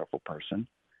and wonderful person,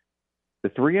 the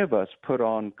three of us put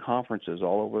on conferences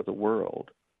all over the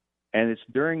world. And it's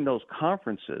during those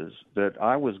conferences that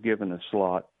I was given a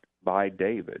slot by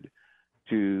David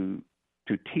to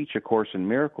teach A Course in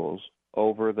Miracles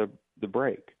over the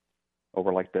break,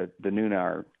 over like the noon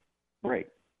hour break.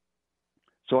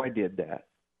 So I did that.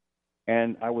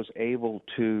 And I was able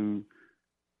to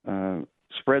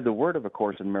spread the word of A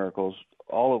Course in Miracles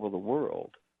all over the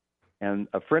world. And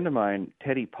a friend of mine,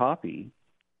 Teddy Poppy,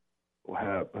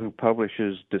 who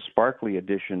publishes the Sparkly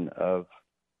edition of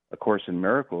A Course in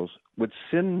Miracles, would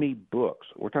send me books.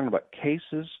 We're talking about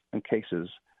cases and cases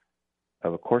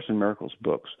of A Course in Miracles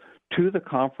books to the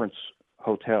conference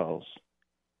hotels,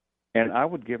 and I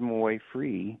would give them away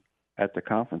free at the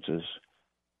conferences.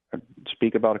 I'd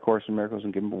speak about A Course in Miracles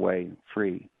and give them away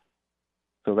free.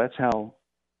 So that's how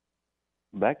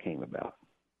that came about.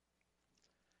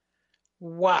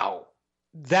 Wow.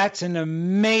 That's an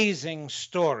amazing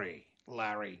story,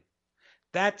 Larry.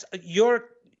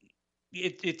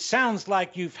 It sounds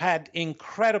like you've had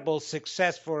incredible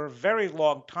success for a very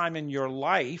long time in your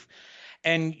life,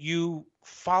 and you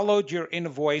followed your inner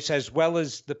voice as well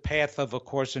as the path of A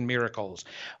Course in Miracles.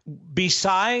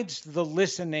 Besides the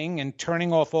listening and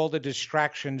turning off all the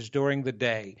distractions during the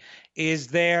day, is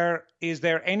there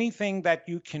anything that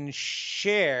you can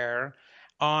share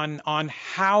on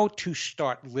how to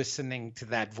start listening to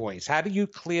that voice? How do you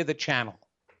clear the channel?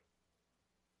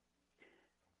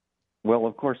 Well,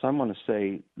 of course, I'm going to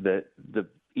say that the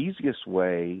easiest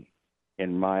way,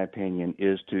 in my opinion,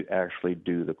 is to actually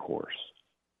do the course.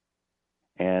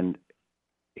 And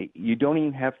you don't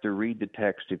even have to read the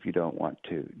text if you don't want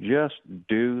to. Just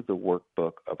do the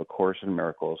workbook of A Course in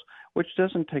Miracles, which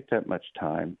doesn't take that much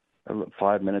time,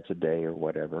 5 minutes a day or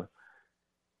whatever.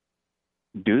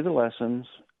 Do the lessons,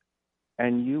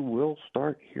 and you will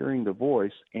start hearing the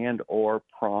voice and or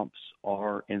prompts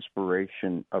or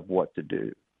inspiration of what to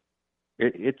do.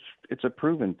 It's a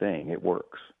proven thing. It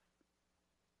works.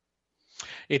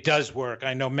 It does work.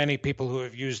 I know many people who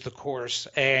have used the course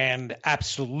and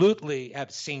absolutely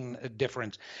have seen a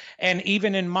difference. And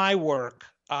even in my work,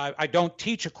 I don't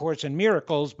teach A Course in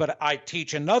Miracles, but I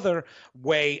teach another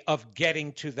way of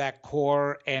getting to that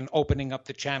core and opening up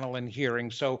the channel and hearing.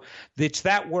 So it's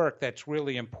that work that's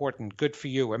really important. Good for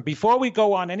you. And before we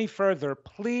go on any further,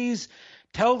 please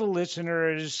tell the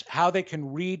listeners how they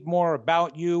can read more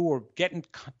about you or get in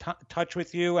touch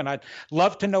with you. And I'd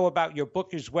love to know about your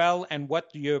book as well and what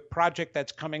your project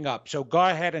that's coming up. So go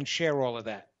ahead and share all of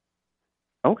that.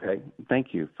 Okay.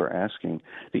 Thank you for asking.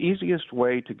 The easiest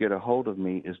way to get a hold of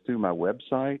me is through my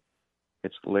website.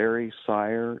 It's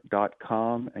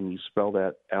LarrySeyer.com, and you spell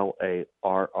that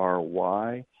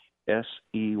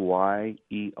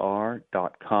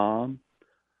LarrySeyer.com.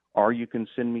 Or you can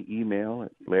send me email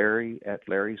at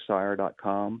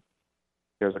Larry@LarrySeyer.com.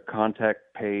 There's a contact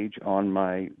page on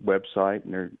my website,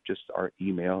 and there's just our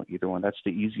email, either one. That's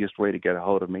the easiest way to get a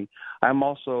hold of me. I'm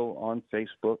also on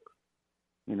Facebook,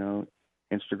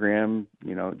 Instagram,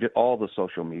 just all the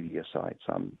social media sites.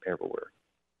 I'm everywhere.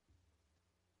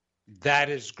 That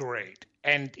is great.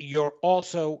 And you're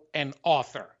also an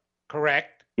author,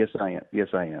 correct? Yes, I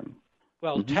am.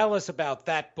 Well, tell us about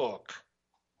that book.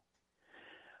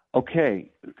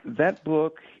 Okay, that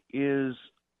book is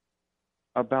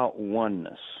about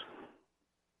oneness.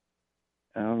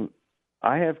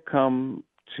 I have come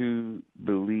to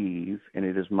believe, and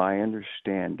it is my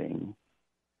understanding,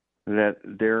 that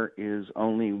there is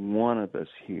only one of us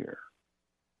here.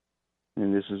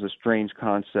 And this is a strange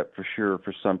concept for sure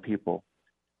for some people.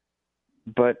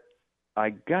 But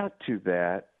I got to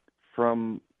that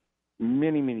from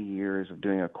many, many years of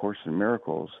doing A Course in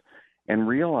Miracles and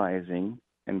realizing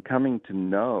and coming to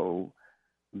know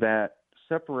that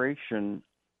separation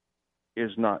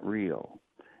is not real.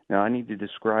 Now, I need to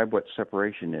describe what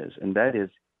separation is, and that is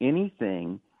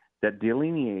anything that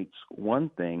delineates one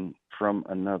thing from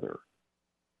another.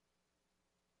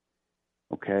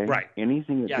 Okay? Right.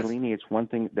 Anything that Yes. delineates one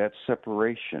thing, that's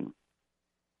separation.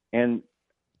 And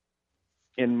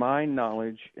in my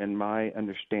knowledge and my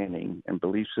understanding and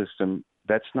belief system,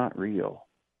 that's not real.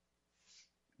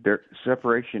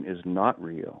 Separation is not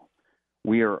real.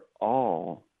 We are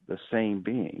all the same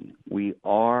being. We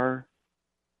are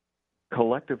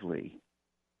collectively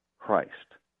Christ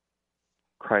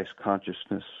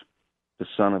consciousness, the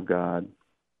Son of God,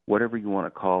 whatever you want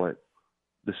to call it,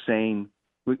 the same.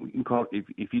 We can call it,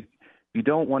 if you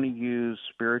don't want to use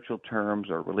spiritual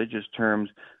terms or religious terms,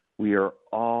 we are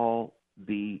all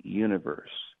the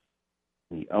universe.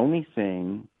 The only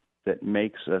thing that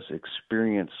makes us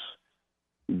experience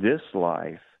this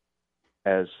life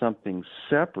as something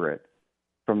separate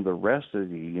from the rest of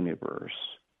the universe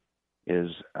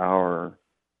is our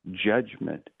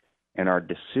judgment and our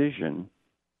decision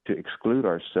to exclude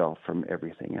ourselves from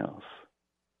everything else.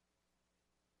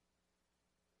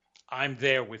 I'm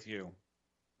there with you.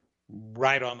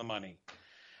 Right on the money.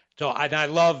 So, and I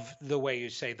love the way you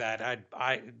say that.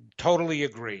 I totally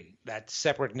agree that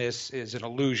separateness is an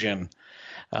illusion.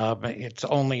 It's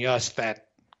only us that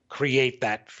create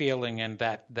that feeling and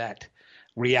that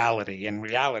reality. And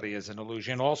reality is an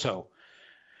illusion also.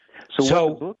 So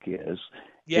what the book is,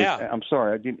 yeah. I'm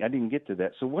sorry, I didn't get to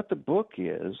that. So what the book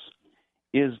is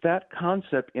that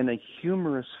concept in a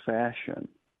humorous fashion.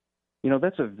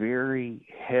 That's a very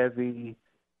heavy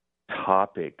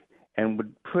topic and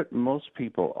would put most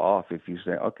people off if you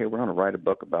say, okay, we're going to write a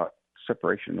book about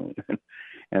separation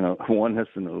and oneness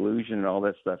and illusion and all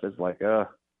that stuff. It's like, I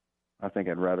think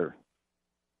I'd rather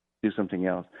do something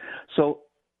else. So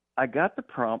I got the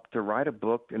prompt to write a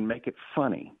book and make it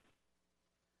funny.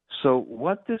 So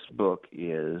what this book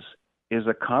is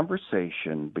a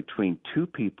conversation between two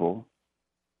people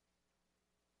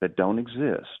that don't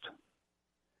exist.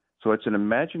 So it's an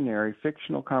imaginary,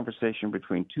 fictional conversation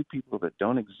between two people that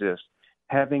don't exist,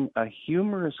 having a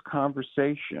humorous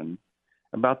conversation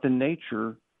about the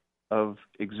nature of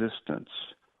existence.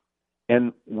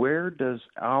 And where does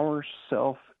our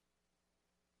self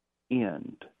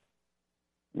end?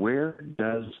 Where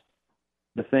does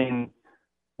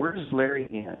Larry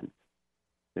end?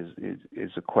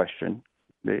 Is a question.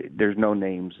 There's no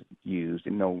names used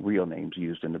and no real names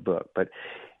used in the book,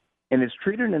 and it's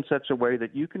treated in such a way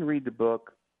that you can read the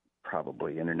book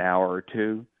probably in an hour or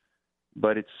two,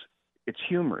 but it's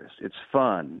humorous, it's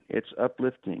fun, it's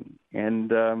uplifting,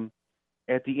 and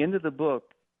at the end of the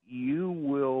book,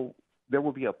 there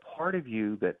will be a part of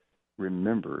you that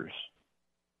remembers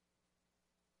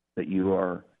that you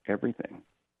are everything.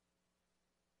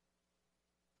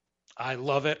 I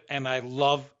love it, and I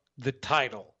love the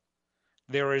title.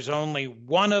 There is only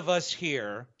one of us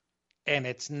here, and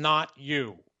it's not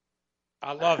you.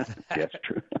 I love that. That's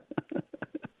true.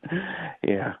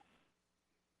 Yeah.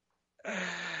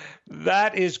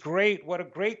 That is great. What a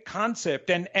great concept.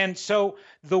 And so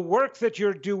the work that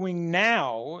you're doing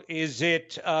now, is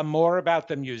it more about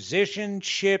the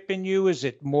musicianship in you? Is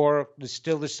it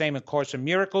still the same in Course in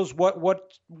Miracles?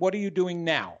 What are you doing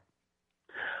now?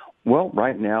 Well,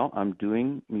 right now I'm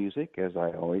doing music as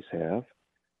I always have.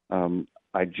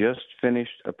 I just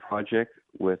finished a project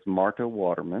with Marta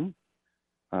Waterman.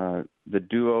 The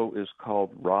duo is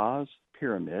called Roz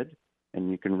Pyramid, and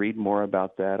you can read more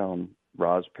about that on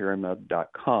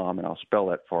rozpyramid.com, and I'll spell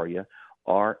that for you,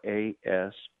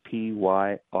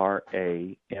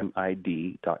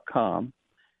 RASPYRAMID.com.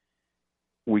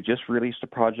 we just released a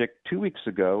project 2 weeks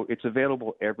ago. It's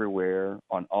available everywhere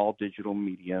on all digital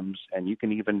mediums, and you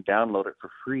can even download it for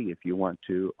free if you want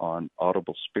to on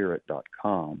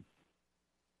audiblespirit.com.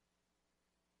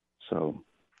 So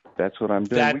that's what I'm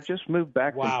doing. We just moved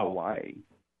back from Hawaii.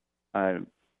 I'm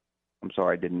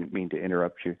sorry, I didn't mean to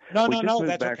interrupt you. No, we no, just no,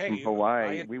 moved that's back okay. from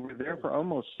Hawaii. We were there for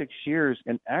almost 6 years,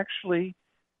 and actually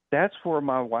that's where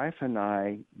my wife and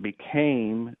I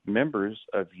became members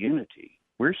of Unity.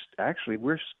 We're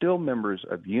still members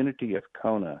of Unity of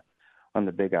Kona on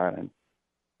the Big Island.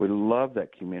 We love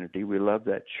that community. We love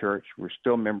that church. We're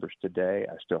still members today.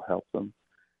 I still help them,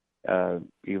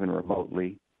 even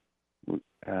remotely.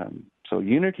 So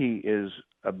Unity is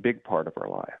a big part of our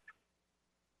life.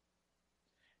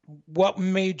 What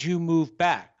made you move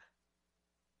back?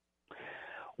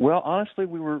 Well, honestly,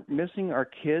 we were missing our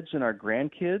kids and our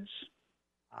grandkids.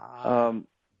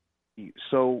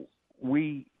 So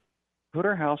we put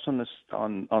our house on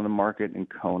the market in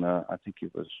Kona. I think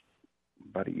it was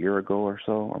about a year ago or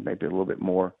so, or maybe a little bit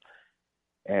more,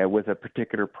 with a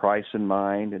particular price in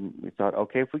mind. And we thought,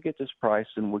 okay, if we get this price,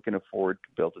 then we can afford to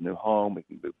build a new home. We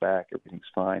can move back. Everything's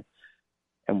fine.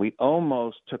 And we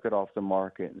almost took it off the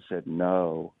market and said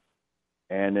no.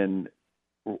 And then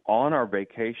on our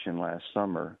vacation last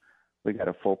summer, we got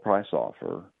a full price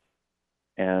offer.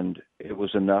 And it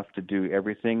was enough to do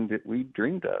everything that we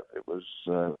dreamed of. It was,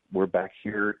 we're back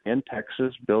here in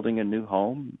Texas building a new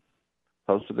home,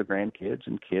 close to the grandkids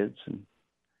and kids. And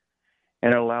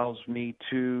it allows me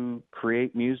to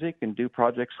create music and do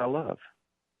projects I love.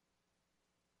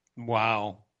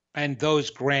 Wow. And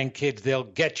those grandkids, they'll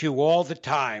get you all the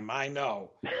time. I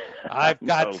know. I've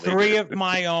got 3 of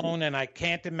my own, and I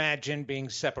can't imagine being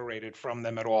separated from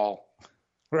them at all.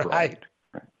 Right.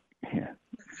 Yeah.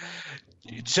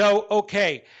 So,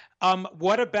 okay.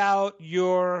 What about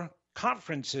your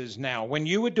conferences now? When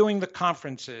you were doing the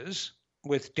conferences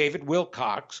with David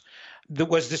Wilcox,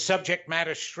 was the subject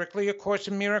matter strictly A Course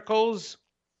in Miracles?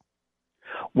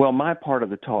 Well, my part of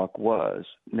the talk was.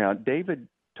 Now, David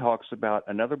talks about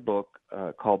another book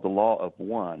called The Law of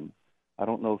One. I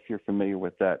don't know if you're familiar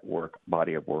with that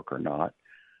body of work or not.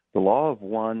 The Law of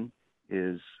One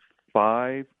is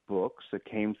 5 books that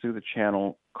came through the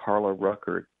channel Carla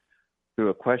Ruckert through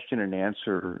a question and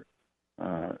answer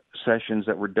sessions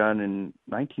that were done in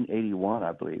 1981,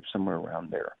 I believe, somewhere around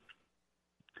there.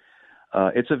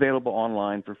 It's available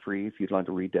online for free if you'd like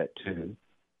to read that too.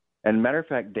 And matter of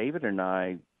fact, David and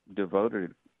I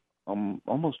devoted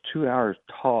almost 2 hours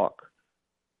talk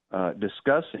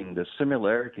discussing the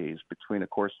similarities between A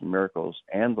Course in Miracles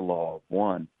and the Law of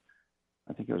One.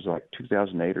 I think it was like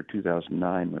 2008 or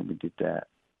 2009 when we did that.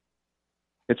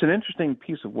 It's an interesting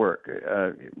piece of work.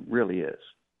 It really is.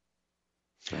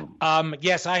 So.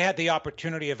 Yes, I had the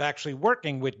opportunity of actually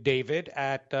working with David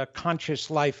at Conscious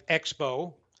Life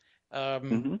Expo.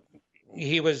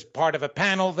 He was part of a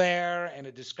panel there and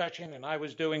a discussion, and I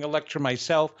was doing a lecture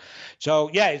myself. So,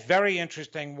 yeah, it's very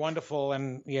interesting, wonderful,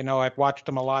 and, I've watched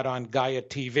him a lot on Gaia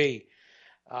TV.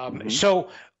 So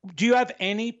do you have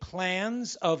any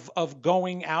plans of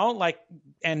going out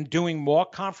and doing more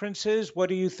conferences? What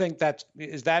do you think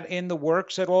is that in the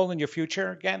works at all in your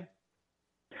future again?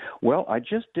 Well, I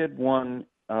just did one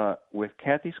with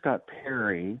Kathy Scott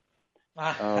Perry.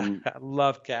 I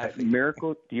love Kathy.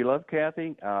 Miracle. Do you love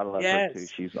Kathy? I love her too.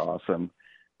 She's awesome.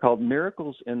 Called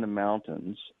Miracles in the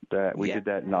Mountains. That we did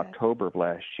that in October of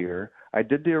last year. I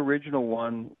did the original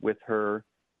one with her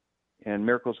in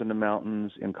Miracles in the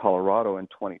Mountains in Colorado in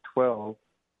 2012,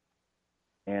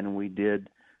 and we did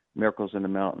Miracles in the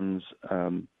Mountains,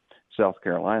 South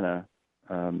Carolina,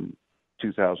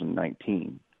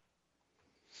 2019,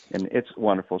 and it's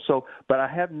wonderful. So, but I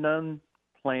have none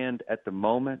planned at the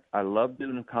moment. I love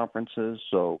doing conferences,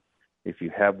 so if you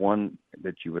have one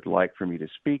that you would like for me to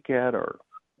speak at or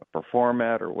perform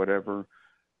at or whatever,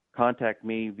 contact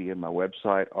me via my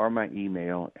website or my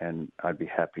email, and I'd be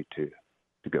happy to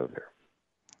go there.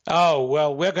 Oh,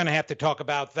 well, we're going to have to talk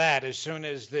about that as soon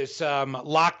as this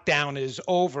lockdown is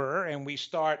over and we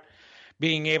start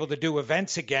being able to do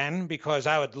events again, because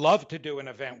I would love to do an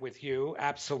event with you.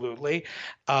 Absolutely.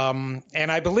 And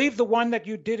I believe the one that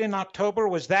you did in October,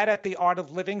 was that at the Art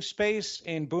of Living space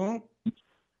in Boone?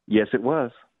 Yes, it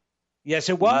was. Yes,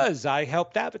 it was. I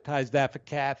helped advertise that for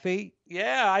Kathy.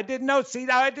 Yeah, I didn't know. See,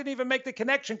 I didn't even make the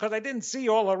connection because I didn't see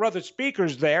all our other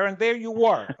speakers there, and there you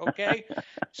were. Okay,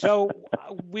 so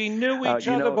we knew each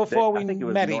other before we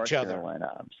met each other.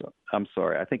 Carolina. I'm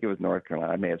sorry. I think it was North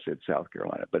Carolina. I may have said South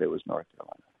Carolina, but it was North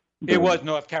Carolina. It was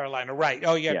North Carolina, right?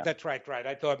 Oh, yeah, that's right.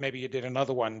 I thought maybe you did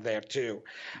another one there too,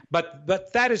 but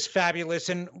that is fabulous.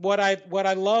 And what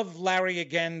I love, Larry,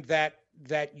 again, that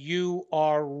that you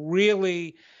are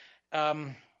really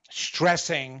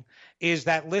stressing is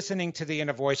that listening to the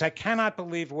inner voice. I cannot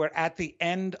believe we're at the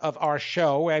end of our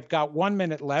show. I've got 1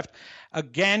 minute left.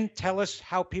 Again, tell us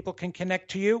how people can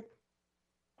connect to you.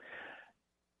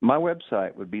 My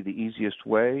website would be the easiest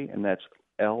way, and that's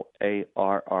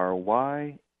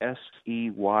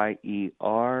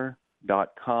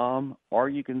LarrySeyer.com, or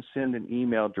you can send an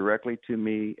email directly to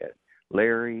me at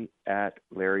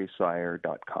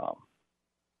Larry@LarrySeyer.com.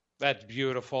 That's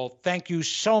beautiful. Thank you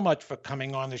so much for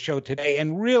coming on the show today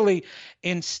and really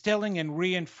instilling and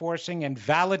reinforcing and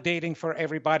validating for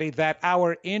everybody that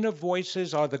our inner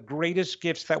voices are the greatest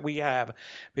gifts that we have,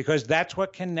 because that's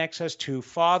what connects us to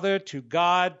Father, to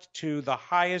God, to the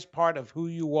highest part of who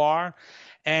you are.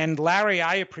 And Larry,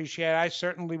 I appreciate it. I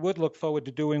certainly would look forward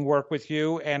to doing work with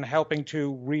you and helping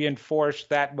to reinforce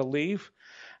that belief.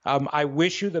 I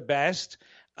wish you the best.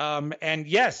 And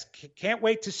yes, can't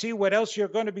wait to see what else you're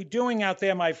going to be doing out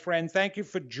there, my friend. Thank you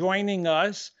for joining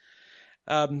us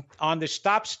on the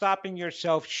Stop Stopping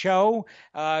Yourself show.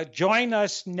 Join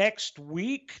us next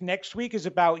week. Next week is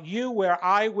about you, where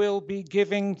I will be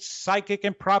giving psychic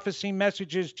and prophecy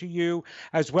messages to you,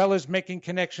 as well as making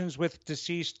connections with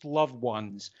deceased loved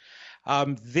ones.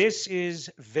 This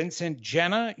is Vincent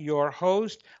Genna, your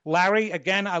host. Larry,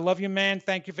 again, I love you, man.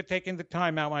 Thank you for taking the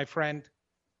time out, my friend.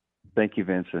 Thank you,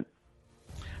 Vincent.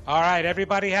 All right,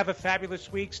 everybody have a fabulous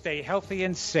week. Stay healthy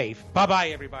and safe.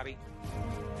 Bye-bye, everybody.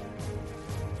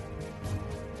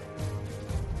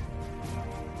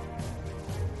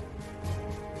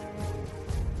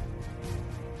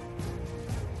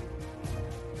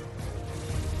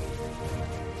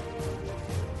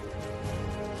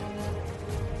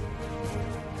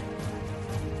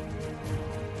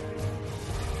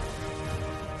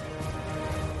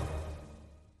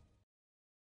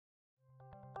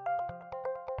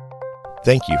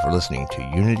 Thank you for listening to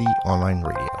Unity Online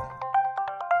Radio,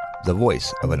 the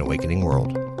voice of an awakening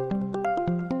world.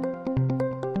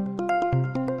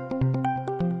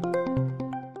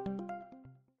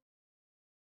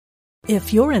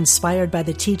 If you're inspired by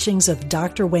the teachings of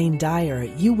Dr. Wayne Dyer,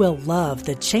 you will love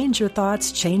the Change Your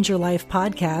Thoughts, Change Your Life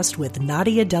podcast with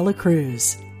Nadia Dela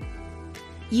Cruz.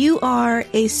 You are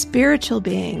a spiritual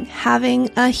being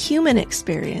having a human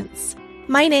experience.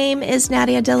 My name is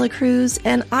Nadia Dela Cruz,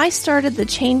 and I started the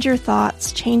Change Your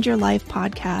Thoughts, Change Your Life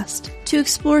podcast to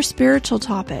explore spiritual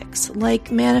topics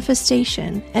like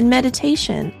manifestation and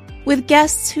meditation with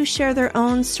guests who share their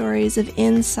own stories of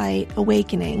insight,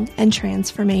 awakening, and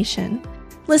transformation.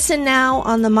 Listen now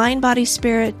on the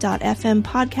mindbodyspirit.fm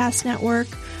podcast network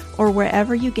or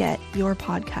wherever you get your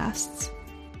podcasts.